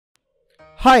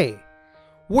Hi,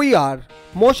 we are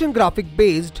motion graphic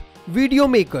based video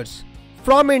makers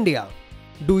from India.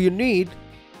 Do you need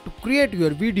to create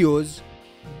your videos?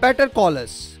 Better call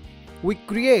us. We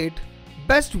create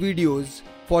best videos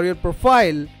for your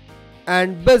profile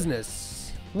and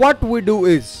business. What we do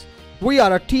is, we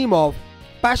are a team of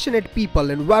passionate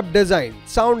people in web design,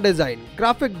 sound design,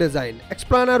 graphic design,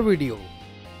 explainer video.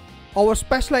 Our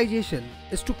specialization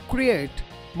is to create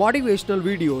motivational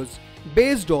videos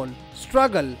based on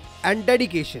struggle and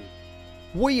dedication.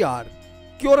 We are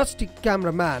curios-tic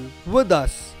cameraman with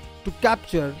us to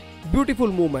capture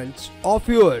beautiful moments of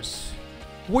yours.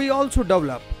 We also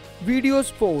develop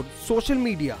videos for social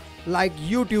media like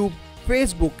YouTube,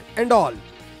 Facebook and all.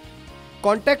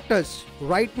 Contact us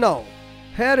right now.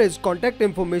 Here is contact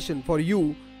information for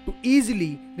you to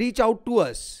easily reach out to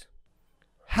us.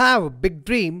 Have a big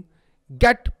dream,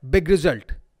 get big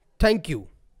result. Thank you.